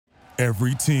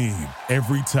Every team,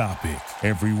 every topic,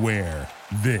 everywhere.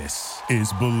 This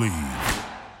is Bleav.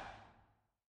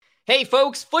 Hey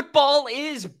folks, football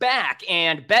is back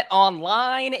and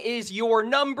BetOnline is your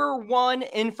number one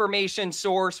information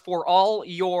source for all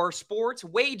your sports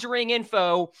wagering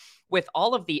info with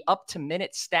all of the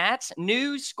up-to-minute stats,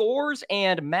 news, scores,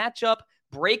 and matchup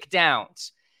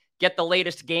breakdowns. Get the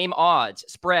latest game odds,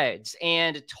 spreads,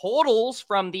 and totals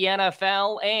from the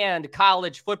NFL and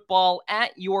college football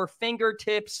at your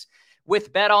fingertips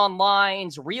with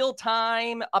BetOnline's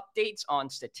real-time updates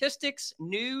on statistics,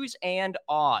 news, and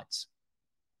odds.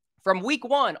 From week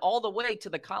 1 all the way to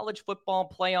the college football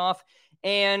playoff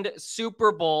and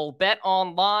Super Bowl,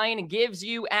 BetOnline gives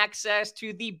you access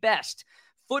to the best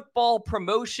football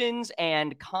promotions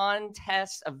and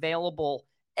contests available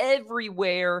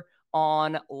everywhere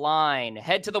online.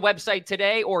 Head to the website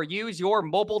today or use your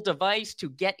mobile device to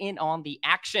get in on the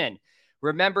action.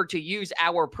 Remember to use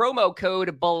our promo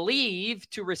code Bleav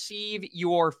to receive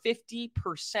your 50%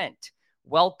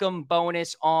 welcome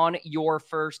bonus on your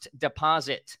first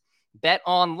deposit. Bet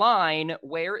online,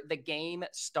 where the game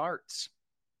starts.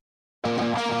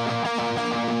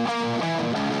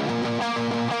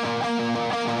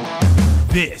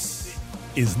 This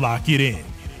is Lock It In,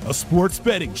 a sports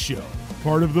betting show,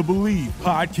 part of the Bleav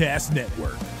Podcast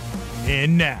Network.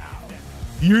 And now,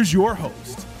 here's your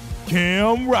host,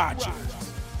 Cam Rogers.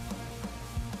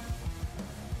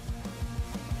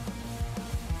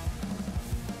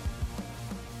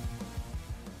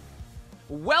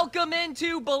 Welcome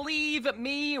into Bleav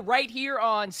Me right here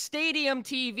on Stadium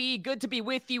TV. Good to be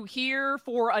with you here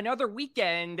for another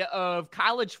weekend of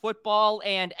college football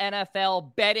and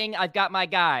NFL betting. I've got my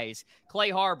guys,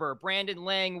 Clay Harbor, Brandon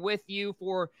Lang, with you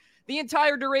for the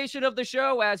entire duration of the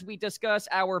show as we discuss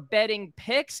our betting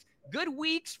picks. Good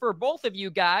weeks for both of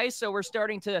you guys, so we're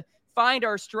starting to find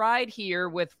our stride here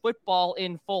with football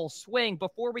in full swing.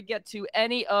 Before we get to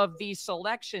any of these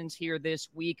selections here this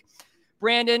week,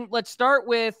 Brandon, let's start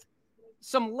with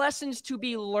some lessons to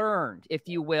be learned, if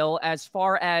you will, as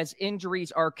far as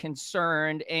injuries are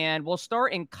concerned. And we'll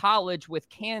start in college with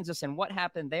Kansas and what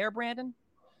happened there, Brandon?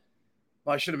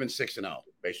 Well, I should have been 6-0,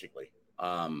 basically.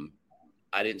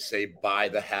 I didn't say by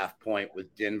the half point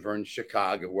with Denver and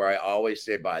Chicago, where I always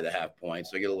say by the half point.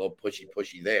 So I get a little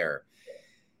pushy there.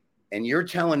 And you're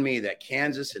telling me that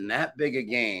Kansas in that big a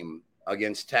game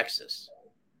against Texas,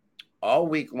 all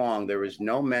week long, there is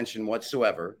no mention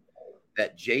whatsoever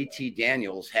that JT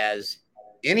Daniels has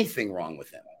anything wrong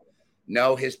with him.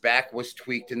 No, his back was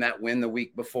tweaked in that win the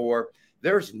week before.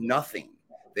 There's nothing.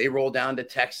 They roll down to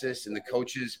Texas and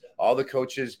all the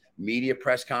coaches, media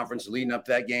press conference leading up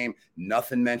to that game,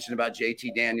 nothing mentioned about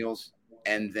JT Daniels.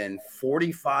 And then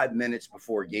 45 minutes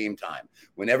before game time,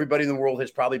 when everybody in the world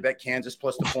has probably bet Kansas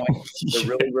plus the point, they're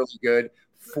really, really good.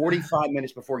 45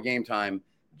 minutes before game time,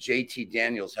 JT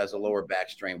Daniels has a lower back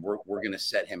strain. We're going to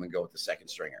set him and go with the second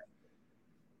stringer.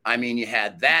 I mean, you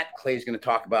had that. Clay's going to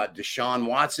talk about Deshaun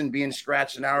Watson being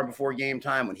scratched an hour before game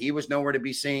time when he was nowhere to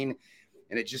be seen.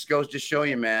 And it just goes to show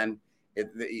you, man,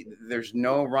 there's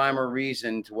no rhyme or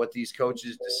reason to what these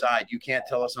coaches decide. You can't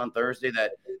tell us on Thursday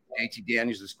that JT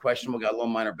Daniels is questionable, got a little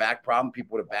minor back problem.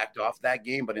 People would have backed off that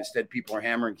game, but instead people are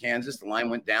hammering Kansas. The line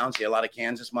went down, so you had a lot of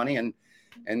Kansas money and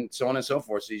so on and so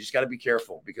forth. So you just got to be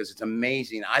careful because it's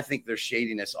amazing. I think there's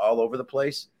shadiness all over the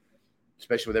place,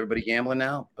 especially with everybody gambling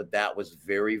now. But that was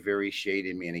very, very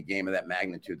shady to me in a game of that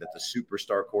magnitude that the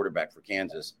superstar quarterback for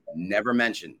Kansas never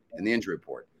mentioned in the injury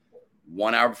report.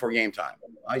 1 hour before game time.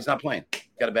 Oh, he's not playing.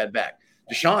 Got a bad back.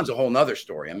 Deshaun's a whole nother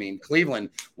story. I mean, Cleveland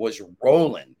was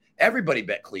rolling. Everybody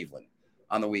bet Cleveland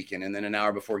on the weekend. And then an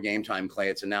hour before game time, Clay,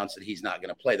 it's announced that he's not going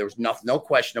to play. There was no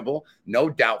questionable, no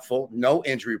doubtful, no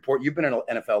injury report. You've been in an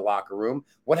NFL locker room.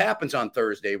 What happens on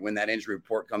Thursday when that injury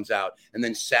report comes out and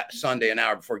then Sunday, an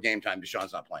hour before game time,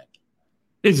 Deshaun's not playing?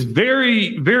 It's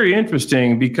very, very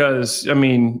interesting because, I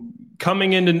mean,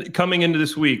 coming into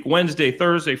this week, Wednesday,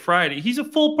 Thursday, Friday, he's a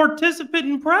full participant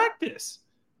in practice.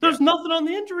 There's nothing on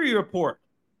the injury report.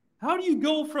 How do you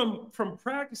go from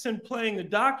practice and playing, the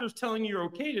doctor's telling you you're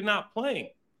okay, to not playing?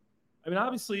 I mean,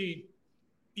 obviously,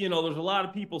 there's a lot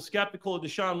of people skeptical of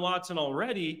Deshaun Watson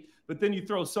already, but then you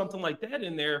throw something like that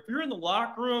in there. If you're in the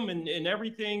locker room and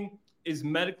everything is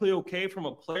medically okay from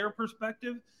a player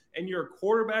perspective, and you're a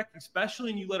quarterback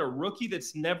especially, and you let a rookie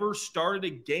that's never started a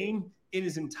game in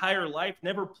his entire life,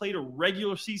 never played a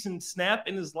regular season snap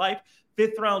in his life,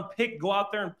 5th-round pick, go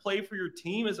out there and play for your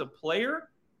team as a player,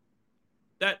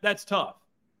 that's tough.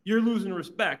 You're losing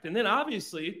respect. And then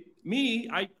obviously,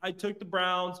 I took the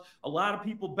Browns. A lot of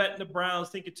people betting the Browns,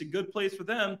 think it's a good place for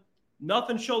them.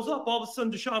 Nothing shows up. All of a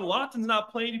sudden, Deshaun Watson's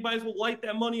not playing. You might as well light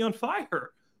that money on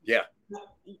fire. Yeah.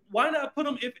 Why not put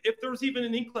them if there's even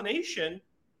an inclination?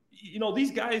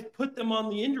 These guys put them on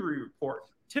the injury report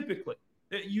typically.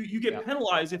 You get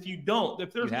penalized if you don't.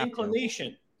 If there's an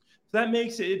inclination, so that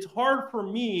makes it's hard for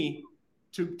me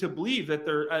to Bleav that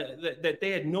that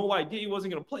they had no idea he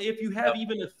wasn't going to play. If you have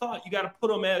even a thought, you got to put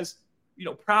them as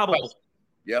probable.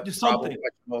 Yep. Just something.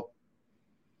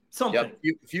 Something.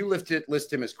 Yep. If you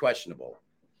list him as questionable,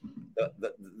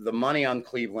 the money on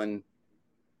Cleveland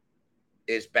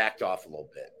is backed off a little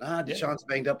bit. Deshaun's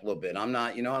banged up a little bit. I'm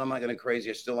not going to crazy.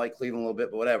 I still like Cleveland a little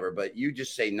bit, but whatever. But you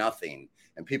just say nothing,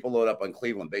 and people load up on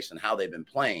Cleveland based on how they've been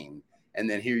playing. And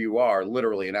then here you are,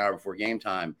 literally an hour before game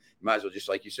time. You might as well just,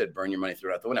 like you said, burn your money,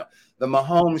 throw it out the window. The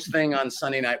Mahomes thing on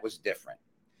Sunday night was different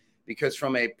because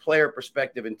from a player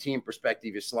perspective and team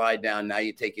perspective, you slide down. Now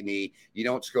you take a knee. You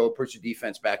don't scope, put your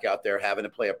defense back out there, having to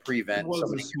play a prevent. It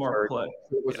was a smart play.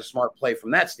 It was a smart play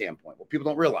from that standpoint. What people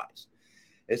don't realize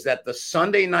is that the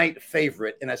Sunday night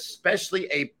favorite, and especially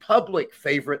a public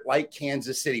favorite like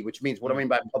Kansas City, which means, what do I mean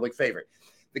by public favorite?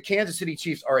 The Kansas City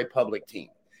Chiefs are a public team.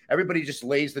 Everybody just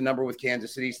lays the number with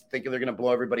Kansas City, thinking they're going to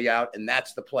blow everybody out, and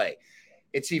that's the play.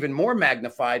 It's even more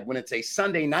magnified when it's a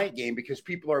Sunday night game because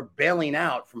people are bailing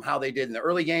out from how they did in the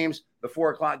early games, the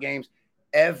 4 o'clock games.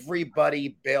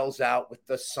 Everybody bails out with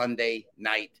the Sunday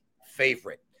night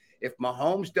favorite. If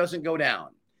Mahomes doesn't go down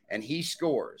and he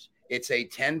scores, it's a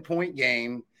 10-point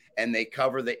game, and they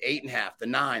cover the 8.5, the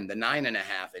 9, the 9.5,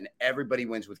 and everybody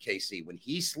wins with KC. When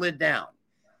he slid down,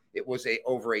 it was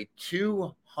over a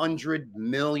 $200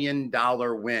 million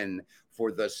win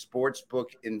for the sports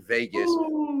book in Vegas.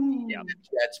 The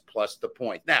Jets plus the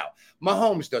point. Now,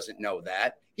 Mahomes doesn't know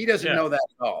that. He doesn't know that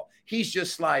at all. He's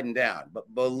just sliding down.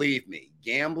 But believe me,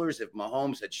 gamblers, if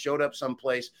Mahomes had showed up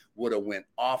someplace, would have went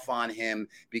off on him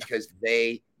because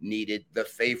they needed the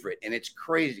favorite. And it's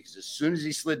crazy because as soon as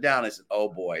he slid down, I said, oh,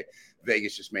 boy,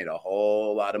 Vegas just made a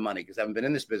whole lot of money because I haven't been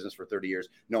in this business for 30 years,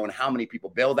 knowing how many people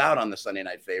bailed out on the Sunday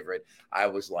night favorite. I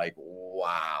was like,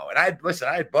 wow. And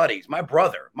I had buddies. My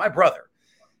brother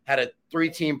had a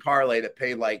 3-team parlay that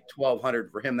paid like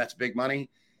 $1,200 for him. That's big money.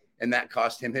 And that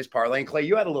cost him his parlay. And Clay,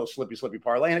 you had a little slippy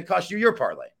parlay, and it cost you your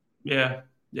parlay. Yeah,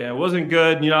 it wasn't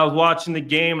good. I was watching the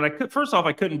game, and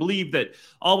I couldn't believe that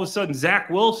all of a sudden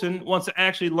Zach Wilson wants to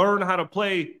actually learn how to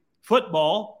play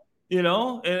football, and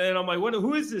I'm like,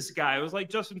 who is this guy? It was like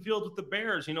Justin Fields with the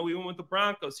Bears. We went with the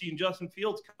Broncos, seeing Justin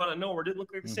Fields come out of nowhere. Didn't look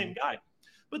like the same guy.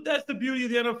 But that's the beauty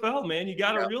of the NFL, man. You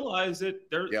got to realize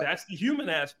that that's the human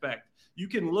aspect. You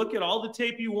can look at all the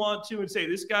tape you want to and say,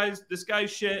 this guy's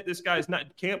shit. This guy's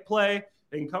can't play.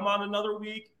 They can come on another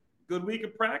week, good week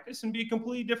of practice, and be a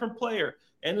completely different player.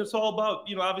 And it's all about,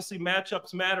 obviously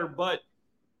matchups matter. But,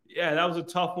 yeah, that was a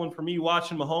tough one for me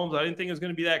watching Mahomes. I didn't think it was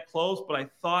going to be that close, but I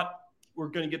thought we're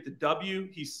going to get the W.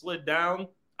 He slid down,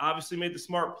 obviously made the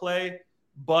smart play.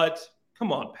 But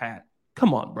come on, Pat.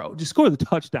 Come on, bro. Just score the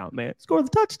touchdown, man. Score the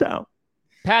touchdown.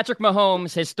 Patrick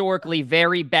Mahomes, historically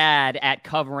very bad at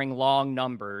covering long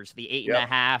numbers, the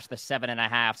 8.5, the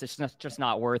 7.5. It's just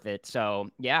not worth it.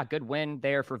 So, yeah, good win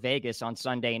there for Vegas on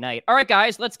Sunday night. All right,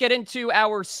 guys, let's get into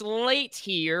our slate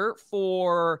here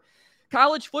for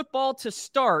college football to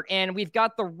start. And we've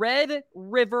got the Red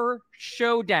River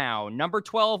Showdown. Number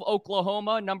 12,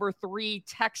 Oklahoma. Number 3,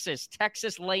 Texas.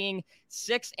 Texas laying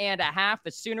 6.5. The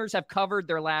Sooners have covered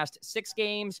their last 6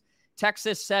 games.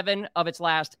 Texas 7 of its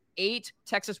last 8.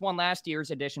 Texas won last year's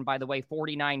edition, by the way,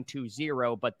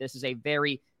 49-0, but this is a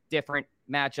very different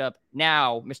matchup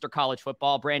now. Mr. College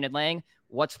Football, Brandon Lang,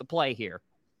 what's the play here?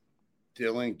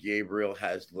 Dylan Gabriel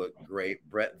has looked great.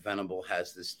 Brett Venable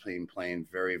has this team playing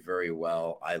very, very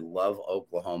well. I love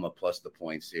Oklahoma plus the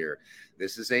points here.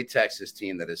 This is a Texas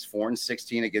team that is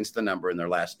 4-16 against the number in their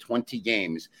last 20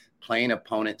 games, playing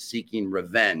opponents seeking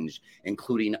revenge,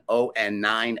 including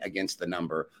 0-9 against the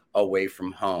number away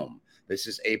from home. This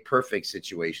is a perfect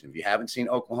situation. If you haven't seen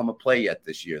Oklahoma play yet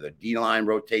this year, the D-line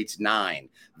rotates 9.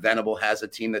 Venable has a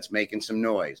team that's making some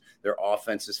noise. Their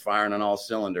offense is firing on all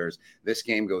cylinders. This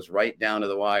game goes right down to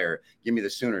the wire. Give me the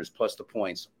Sooners plus the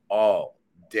points all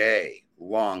day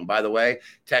long. By the way,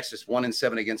 Texas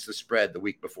 1-7 against the spread the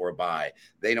week before a bye.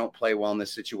 They don't play well in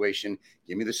this situation.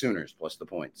 Give me the Sooners plus the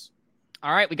points.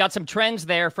 All right, we got some trends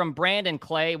there from Brandon.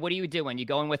 Clay, what are you doing? You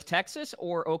going with Texas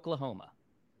or Oklahoma?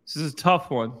 This is a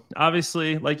tough one.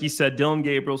 Obviously, like you said, Dylan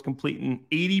Gabriel's completing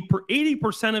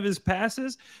 80% of his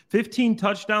passes, 15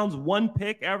 touchdowns, 1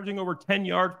 pick, averaging over 10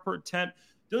 yards per attempt.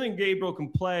 Dylan Gabriel can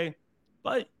play,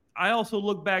 but I also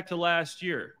look back to last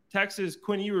year. Texas,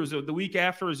 Quinn Ewers, the week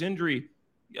after his injury,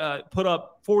 put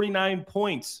up 49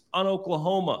 points on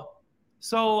Oklahoma.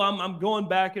 So I'm going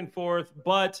back and forth,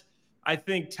 but I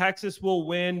think Texas will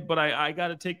win, but I got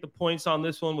to take the points on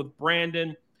this one with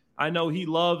Brandon. I know he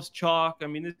loves chalk. I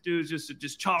mean, this dude's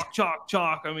just chalk, chalk,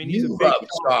 chalk. I mean, he's a big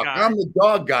chalk guy. I'm the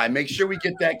dog guy. Make sure we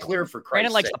get that clear for Christ's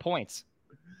Brandon likes sake. the points.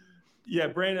 Yeah,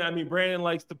 Brandon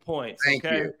likes the points. Thank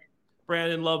you.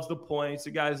 Brandon loves the points.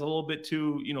 The guy's a little bit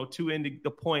too into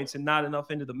the points and not enough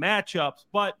into the matchups.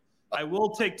 But I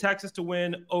will take Texas to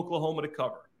win, Oklahoma to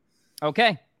cover.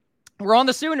 Okay. We're on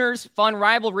the Sooners. Fun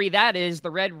rivalry that is,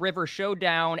 the Red River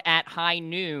Showdown at high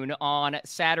noon on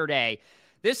Saturday.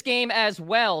 This game as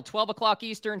well, 12 o'clock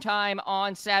Eastern time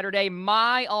on Saturday.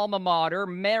 My alma mater,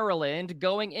 Maryland,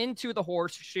 going into the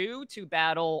Horseshoe to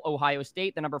battle Ohio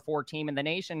State, the number 4 team in the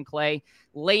nation, Clay,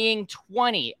 laying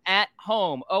 20 at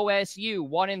home. OSU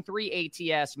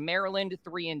 1-3 ATS, Maryland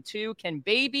 3-2. Can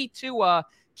baby Tua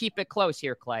keep it close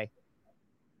here, Clay?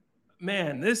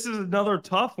 Man, this is another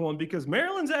tough one because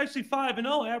Maryland's actually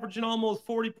 5-0, averaging almost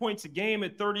 40 points a game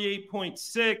at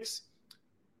 38.6.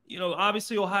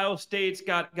 Obviously Ohio State's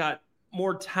got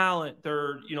more talent.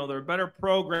 They're a better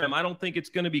program. I don't think it's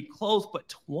going to be close, but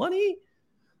 20?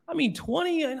 I mean,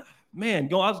 20, man,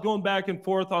 I was going back and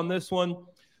forth on this one.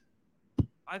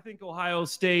 I think Ohio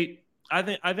State, I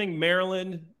think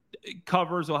Maryland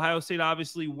covers. Ohio State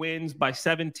obviously wins by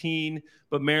 17,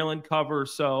 but Maryland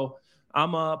covers. So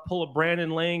I'm going to pull a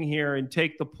Brandon Lang here and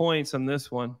take the points on this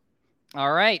one.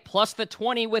 All right. Plus the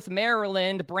 20 with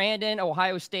Maryland. Brandon,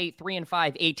 Ohio State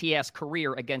 3-5 ATS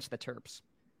career against the Terps.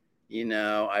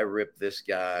 I ripped this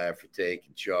guy for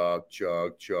taking chalk,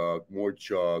 more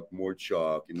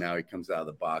chalk. And now he comes out of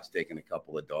the box taking a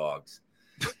couple of dogs.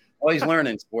 Well, he's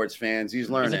learning, sports fans. He's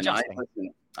learning.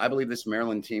 I believe this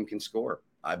Maryland team can score.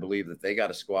 I believe that they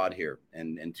got a squad here.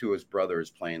 And Tua's brother is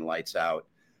playing lights out.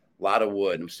 A lot of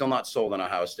wood. I'm still not sold on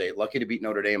Ohio State. Lucky to beat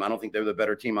Notre Dame. I don't think they're the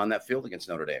better team on that field against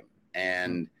Notre Dame.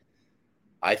 And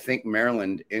I think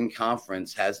Maryland in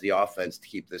conference has the offense to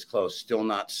keep this close. Still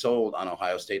not sold on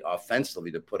Ohio State offensively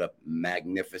to put up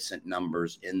magnificent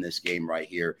numbers in this game right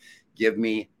here. Give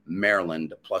me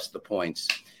Maryland plus the points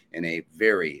in a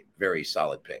very, very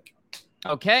solid pick.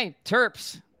 Okay,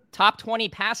 Terps. Top 20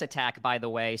 pass attack, by the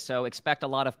way, so expect a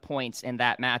lot of points in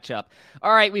that matchup.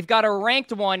 All right, we've got a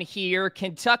ranked one here.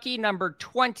 Kentucky, number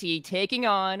 20, taking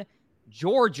on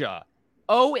Georgia.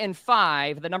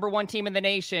 0-5, the number 1 team in the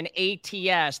nation,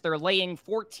 ATS. They're laying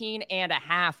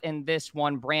 14.5 in this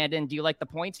one. Brandon, do you like the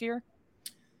points here?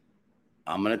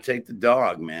 I'm going to take the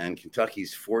dog, man.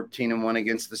 Kentucky's 14-1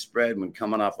 against the spread when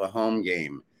coming off a home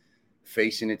game,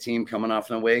 facing a team coming off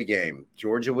an away game.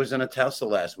 Georgia was in a tussle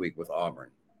last week with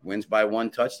Auburn. Wins by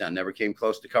 1 touchdown, never came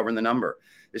close to covering the number.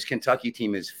 This Kentucky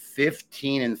team is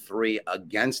 15-3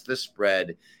 against the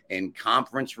spread in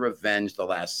conference revenge the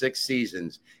last 6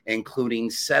 seasons, including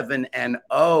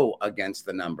 7-0 against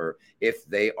the number if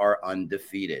they are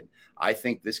undefeated. I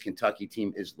think this Kentucky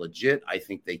team is legit. I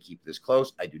think they keep this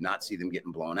close. I do not see them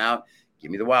getting blown out.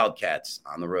 Give me the Wildcats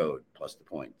on the road plus the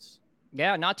points.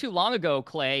 Yeah, not too long ago,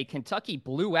 Clay, Kentucky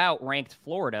blew out ranked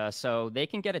Florida, so they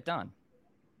can get it done.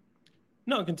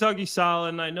 No, Kentucky's solid,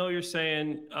 and I know you're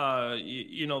saying, they're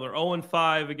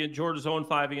 0-5 against Georgia's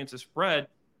 0-5 against the spread.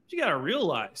 But you got to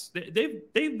realize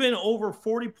they've been over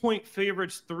 40-point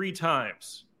favorites 3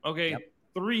 times. Okay, yep.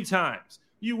 3 times.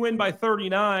 You win by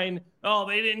 39. Oh,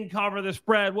 they didn't cover the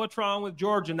spread. What's wrong with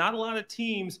Georgia? Not a lot of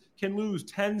teams can lose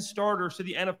 10 starters to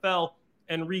the NFL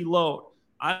and reload.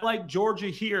 I like Georgia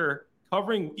here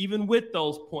covering even with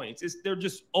those points. They're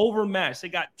just overmatched. They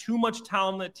got too much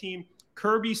talent on that team.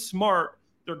 Kirby's smart.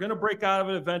 They're going to break out of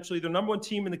it eventually. They're number 1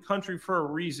 team in the country for a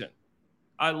reason.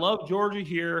 I love Georgia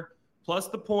here, plus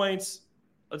the points.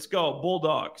 Let's go,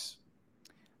 Bulldogs.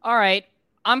 All right.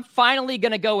 I'm finally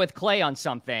going to go with Clay on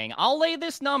something. I'll lay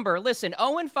this number. Listen,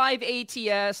 0-5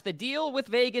 ATS. The deal with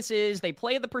Vegas is they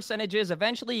play the percentages.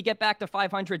 Eventually, you get back to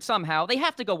 500 somehow. They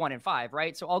have to go 1-5,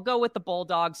 right? So I'll go with the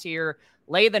Bulldogs here.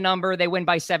 Lay the number. They win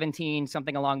by 17,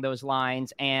 something along those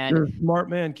lines. And you're a smart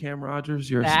man, Cam Rogers.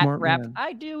 You're a smart man.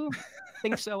 I do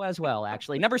think so as well,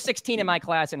 actually. Number 16 in my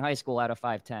class in high school out of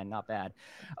 5'10". Not bad.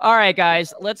 All right,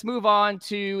 guys. Let's move on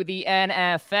to the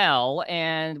NFL.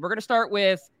 And we're going to start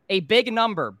with a big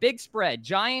number, big spread.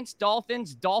 Giants,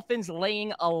 Dolphins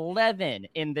laying 11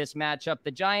 in this matchup.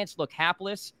 The Giants look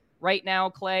hapless right now,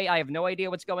 Clay. I have no idea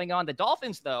what's going on. The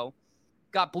Dolphins, though,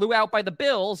 blew out by the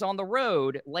Bills on the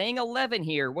road, laying 11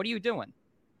 here. What are you doing?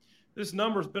 This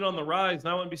number's been on the rise,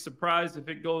 and I wouldn't be surprised if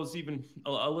it goes even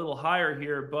a little higher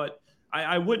here. But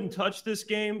I wouldn't touch this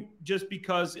game just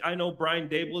because I know Brian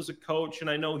Daboll is a coach, and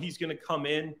I know he's going to come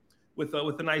in with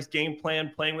a nice game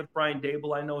plan, playing with Brian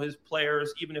Daboll. I know his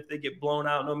players, even if they get blown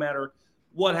out, no matter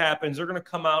what happens, they're going to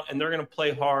come out and they're going to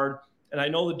play hard. And I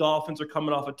know the Dolphins are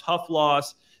coming off a tough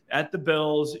loss at the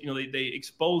Bills. You know, they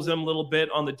expose them a little bit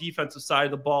on the defensive side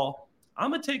of the ball. I'm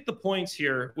going to take the points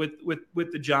here with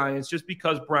the Giants just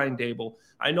because Brian Daboll.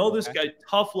 I know this guy,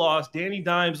 tough loss. Danny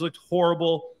Dimes looked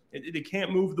horrible. They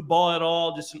can't move the ball at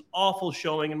all. Just an awful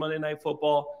showing in Monday Night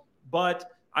Football. But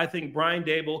I think Brian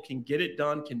Daboll can get it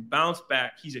done, can bounce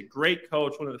back. He's a great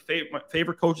coach, one of my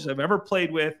favorite coaches I've ever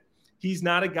played with. He's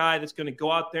not a guy that's going to go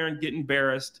out there and get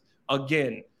embarrassed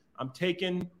again. I'm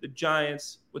taking the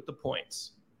Giants with the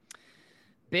points.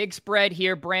 Big spread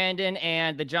here, Brandon,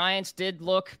 and the Giants did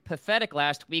look pathetic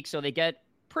last week, so they get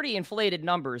pretty inflated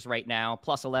numbers right now,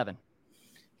 plus 11.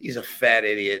 He's a fat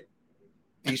idiot.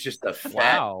 He's just a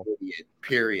fat idiot,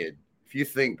 period. If you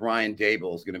think Brian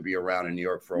Daboll is going to be around in New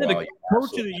York for a while,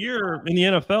 coach of the year in the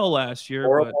NFL last year.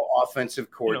 Horrible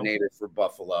offensive coordinator for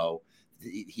Buffalo.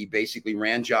 He basically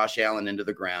ran Josh Allen into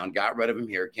the ground, got rid of him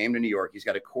here, came to New York. He's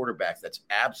got a quarterback that's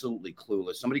absolutely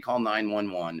clueless. Somebody call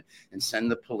 911 and send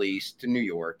the police to New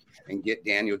York and get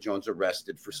Daniel Jones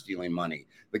arrested for stealing money.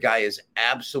 The guy is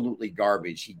absolutely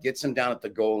garbage. He gets him down at the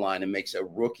goal line and makes a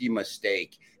rookie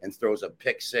mistake and throws a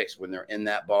pick six when they're in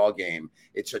that ball game.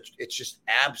 It's just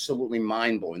absolutely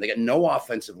mind-blowing. They got no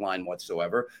offensive line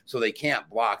whatsoever, so they can't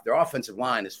block. Their offensive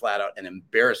line is flat out an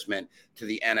embarrassment to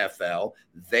the NFL.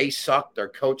 They suck. Their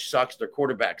coach sucks. Their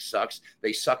quarterback sucks.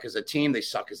 They suck as a team. They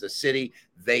suck as a city.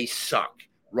 They suck.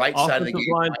 Right offensive side of the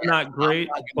game. Line's not great,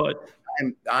 but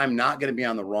I'm not going to be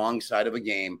on the wrong side of a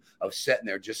game of sitting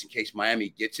there just in case Miami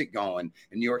gets it going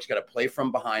and New York's got to play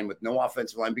from behind with no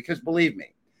offensive line, because believe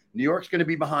me, New York's going to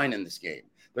be behind in this game.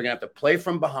 They're going to have to play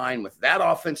from behind with that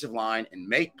offensive line and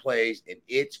make plays, and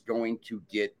it's going to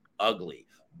get ugly.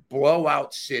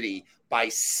 Blowout city by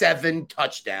 7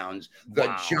 touchdowns. The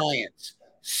Giants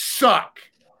suck.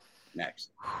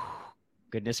 Next.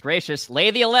 Goodness gracious.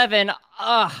 Lay the 11.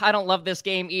 I don't love this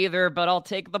game either, but I'll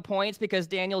take the points because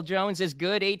Daniel Jones is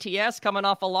good ATS coming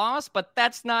off a loss, but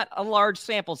that's not a large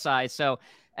sample size. So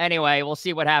anyway, we'll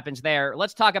see what happens there.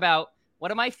 Let's talk about one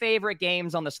of my favorite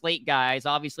games on the slate, guys.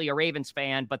 Obviously a Ravens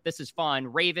fan, but this is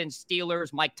fun. Ravens,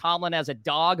 Steelers, Mike Tomlin as a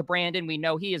dog. Brandon, we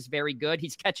know he is very good.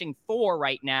 He's catching 4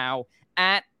 right now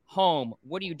at home.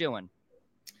 What are you doing?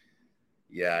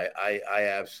 Yeah, I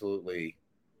absolutely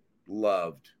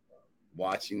loved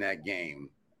watching that game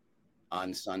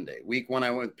on Sunday. Week 1, I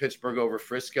went Pittsburgh over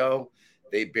Frisco.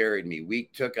 They buried me.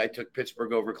 I took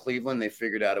Pittsburgh over Cleveland. They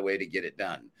figured out a way to get it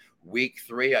done. Week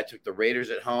 3, I took the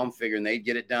Raiders at home, figuring they'd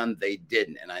get it done. They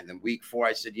didn't. And then week 4,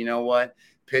 I said, you know what?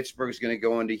 Pittsburgh's going to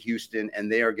go into Houston,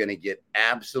 and they are going to get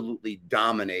absolutely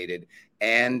dominated.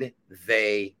 And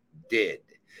they did.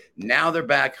 Now they're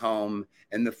back home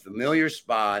in the familiar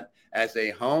spot as a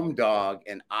home dog.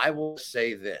 And I will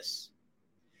say this.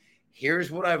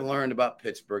 Here's what I've learned about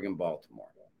Pittsburgh and Baltimore.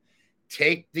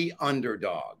 Take the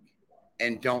underdog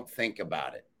and don't think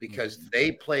about it, because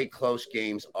they play close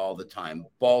games all the time.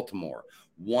 Baltimore,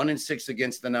 1-6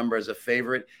 against the number as a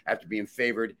favorite after being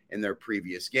favored in their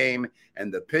previous game.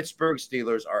 And the Pittsburgh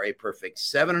Steelers are a perfect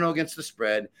 7-0 against the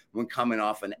spread when coming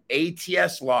off an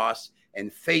ATS loss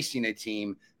and facing a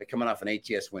team that coming off an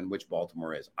ATS win, which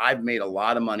Baltimore is. I've made a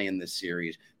lot of money in this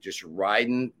series just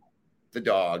riding the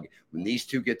dog when these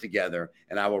two get together,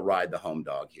 and I will ride the home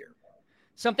dog here.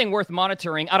 Something worth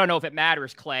monitoring. I don't know if it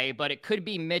matters, Clay, but it could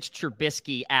be Mitch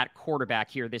Trubisky at quarterback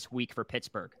here this week for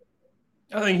Pittsburgh.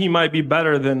 I think he might be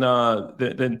better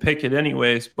than Pickett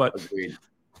anyways, but Agreed.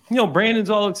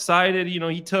 Brandon's all excited.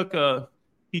 He took a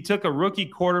rookie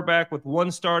quarterback with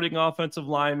 1 starting offensive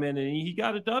lineman, and he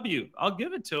got a W. I'll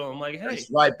give it to him. Like, hey,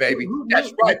 that's right, baby.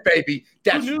 That's right, baby.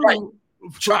 That's right.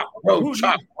 Chalk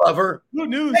lover. Who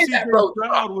knew Lay that road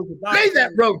chalk. Lay that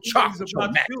road chalk. He's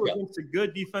about to do against a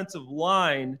good defensive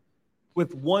line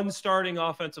with 1 starting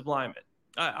offensive lineman.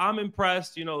 I'm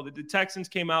impressed. The Texans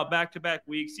came out back-to-back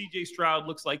weeks. C.J. Stroud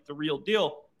looks like the real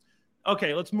deal.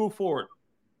 Okay, let's move forward.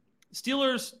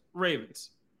 Steelers,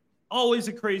 Ravens. Always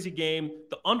a crazy game.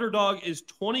 The underdog is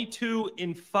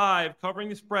 22-5 covering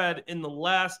the spread in the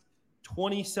last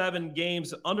 27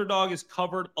 games. The underdog has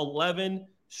covered 11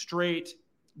 straight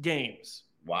games.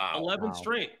 Wow. 11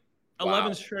 straight. Wow.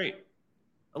 11 straight.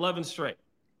 11 straight.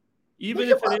 Even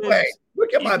Look if at it is.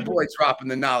 Look at my boy dropping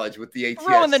the knowledge with the ATS.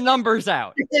 Throwing the numbers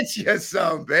out. It's just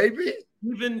some, baby.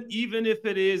 Even if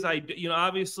it is,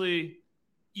 obviously,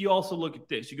 you also look at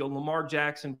this. You go Lamar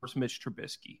Jackson versus Mitch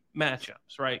Trubisky.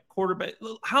 Matchups, right? Quarterback.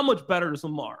 How much better is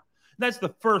Lamar? That's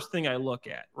the first thing I look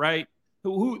at, right?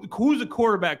 Who's a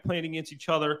quarterback playing against each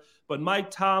other? But Mike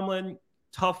Tomlin,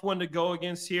 tough one to go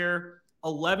against here.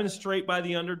 11 straight by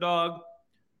the underdog.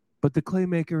 But the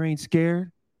Claymaker ain't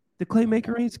scared. The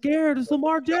Claymaker ain't scared. It's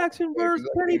Lamar Jackson versus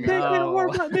Kenny Pickett or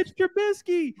Mitch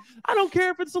Trubisky. I don't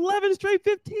care if it's 11 straight,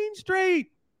 15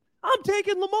 straight. I'm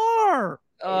taking Lamar.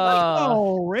 Let's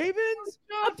go, Ravens.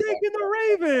 I'm taking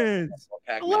the Ravens.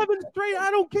 11 straight, I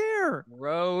don't care.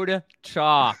 Road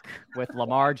chalk with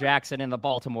Lamar Jackson and the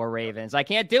Baltimore Ravens. I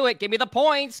can't do it. Give me the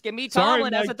points. Give me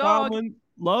Tomlin as a dog. Tomlin.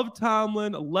 Love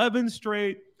Tomlin. 11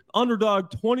 straight.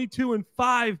 Underdog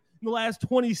 22-5 in the last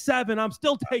 27. I'm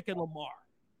still taking Lamar.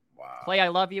 Wow. Clay, I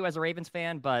love you as a Ravens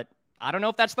fan, but I don't know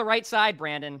if that's the right side,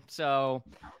 Brandon. So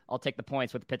I'll take the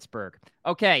points with Pittsburgh.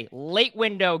 Okay, late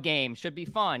window game. Should be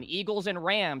fun. Eagles and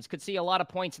Rams. Could see a lot of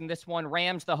points in this one.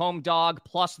 Rams, the home dog,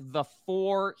 plus the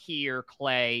 4 here,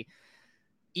 Clay.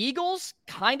 Eagles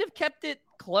kind of kept it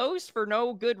close for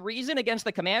no good reason against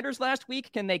the Commanders last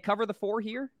week. Can they cover the 4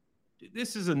 here?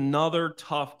 This is another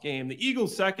tough game. The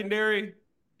Eagles secondary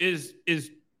is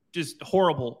just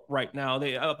horrible right now.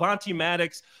 They Vontae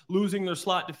Maddox losing their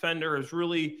slot defender has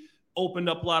really opened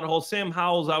up a lot of holes. Sam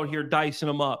Howell's out here dicing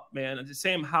them up, man.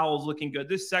 Sam Howell's looking good.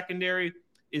 This secondary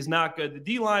is not good. The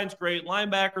D-line's great.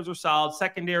 Linebackers are solid.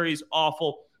 Secondary is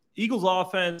awful. Eagles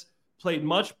offense played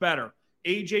much better.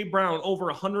 A.J. Brown over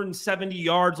 170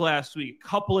 yards last week.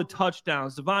 Couple of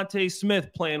touchdowns. Devontae Smith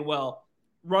playing well,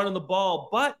 running the ball.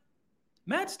 But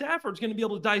Matt Stafford's going to be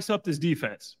able to dice up this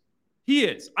defense. He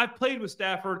is. I've played with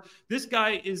Stafford. This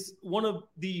guy is one of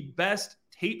the best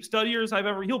tape studiers I've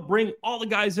ever. He'll bring all the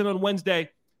guys in on Wednesday,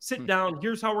 sit down.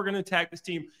 Here's how we're going to attack this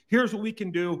team. Here's what we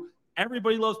can do.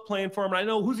 Everybody loves playing for him. And I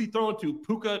know who's he throwing to?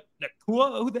 Puka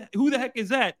Nacua? Who the heck is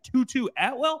that? Tutu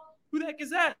Atwell? Who the heck is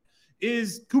that?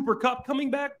 Is Cooper Kupp coming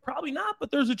back? Probably not,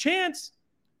 but there's a chance.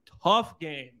 Tough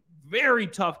game. Very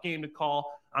tough game to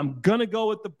call. I'm going to go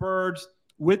with the Birds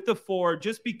with the 4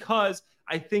 just because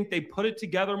I think they put it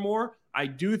together more. I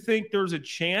do think there's a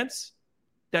chance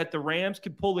that the Rams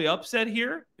could pull the upset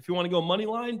here if you want to go money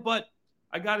line, but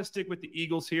I got to stick with the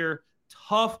Eagles here.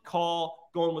 Tough call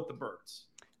going with the Birds.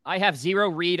 I have zero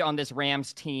read on this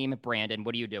Rams team. Brandon,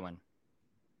 what are you doing?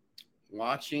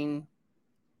 Watching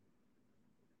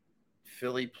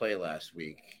Philly play last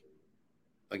week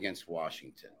against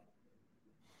Washington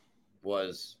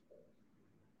was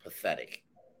pathetic.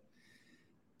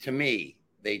 To me,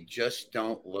 they just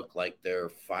don't look like they're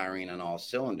firing on all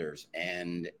cylinders.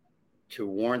 And to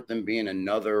warrant them being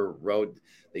another road,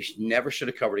 they never should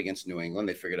have covered against New England.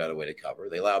 They figured out a way to cover.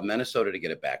 They allowed Minnesota to get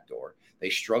a backdoor.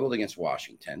 They struggled against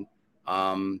Washington.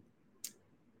 I'm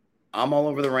all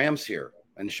over the Rams here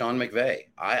and Sean McVay.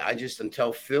 I just,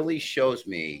 until Philly shows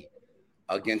me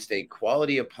against a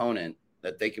quality opponent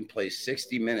that they can play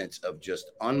 60 minutes of just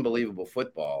unbelievable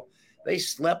football, they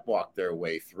sleptwalked their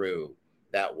way through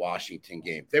that Washington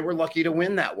game. They were lucky to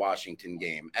win that Washington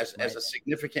game as a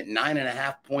significant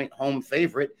 9.5-point home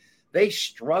favorite. They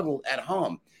struggled at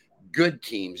home. Good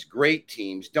teams, great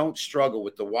teams don't struggle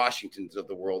with the Washingtons of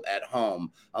the world at home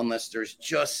unless there's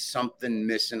just something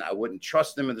missing. I wouldn't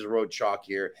trust them as a road chalk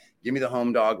here. Give me the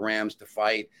home dog Rams to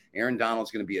fight. Aaron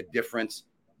Donald's going to be a difference.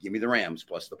 Give me the Rams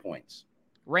plus the points.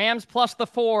 Rams plus the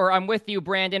 4. I'm with you,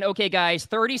 Brandon. Okay, guys,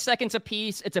 30 seconds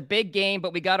apiece. It's a big game,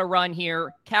 but we got to run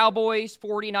here. Cowboys,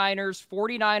 49ers.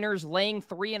 49ers laying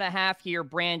 3.5 here,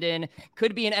 Brandon.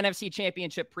 Could be an NFC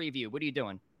Championship preview. What are you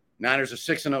doing? Niners are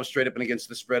 6-0 straight up and against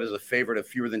the spread as a favorite of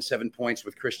fewer than 7 points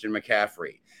with Christian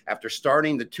McCaffrey. After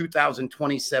starting the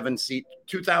 2020 season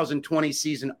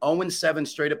 0-7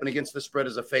 straight up and against the spread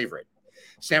as a favorite,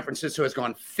 San Francisco has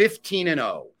gone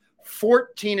 15-0,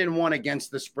 14-1 against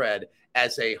the spread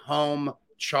as a home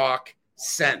chalk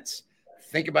sense.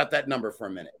 Think about that number for a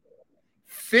minute.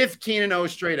 15-0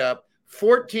 straight up,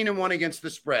 14-1 against the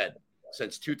spread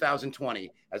since 2020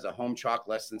 as a home chalk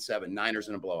less than 7. Niners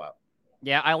in a blowout.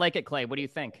 Yeah, I like it, Clay. What do you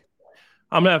think?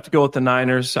 I'm going to have to go with the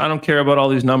Niners. I don't care about all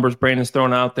these numbers Brandon's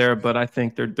throwing out there, but I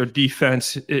think their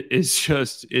defense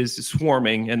is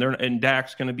swarming, and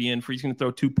Dak's going to be in for, he's going to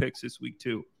throw 2 picks this week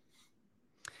too.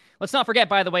 Let's not forget,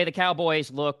 by the way, the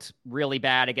Cowboys looked really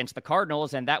bad against the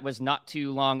Cardinals, and that was not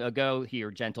too long ago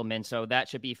here, gentlemen. So that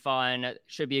should be fun.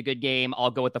 Should be a good game. I'll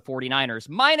go with the 49ers.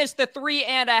 Minus the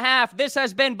 3.5. This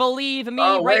has been Bleav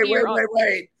Me.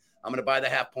 Wait. I'm going to buy the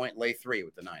 0.5 point, lay 3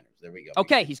 with the Niners. There we go.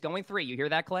 Okay, he's going 3. You hear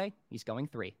that, Clay? He's going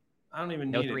 3. I don't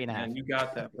even need 3.5. Man. You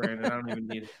got that, Brandon. I don't even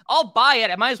need it. I'll buy it.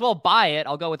 I might as well buy it.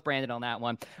 I'll go with Brandon on that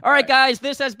one. All right, guys,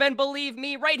 this has been Bleav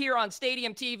Me right here on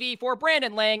Stadium TV. For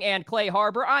Brandon Lang and Clay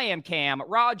Harbor, I am Cam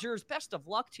Rogers. Best of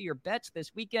luck to your bets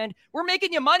this weekend. We're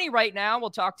making you money right now. We'll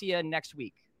talk to you next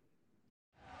week.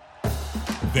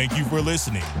 Thank you for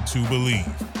listening to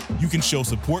Bleav. You can show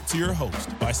support to your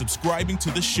host by subscribing to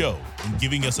the show and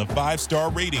giving us a 5-star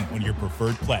rating on your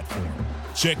preferred platform.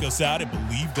 Check us out at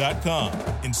Bleav.com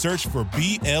and search for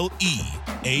BLEAV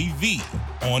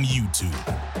on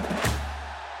YouTube.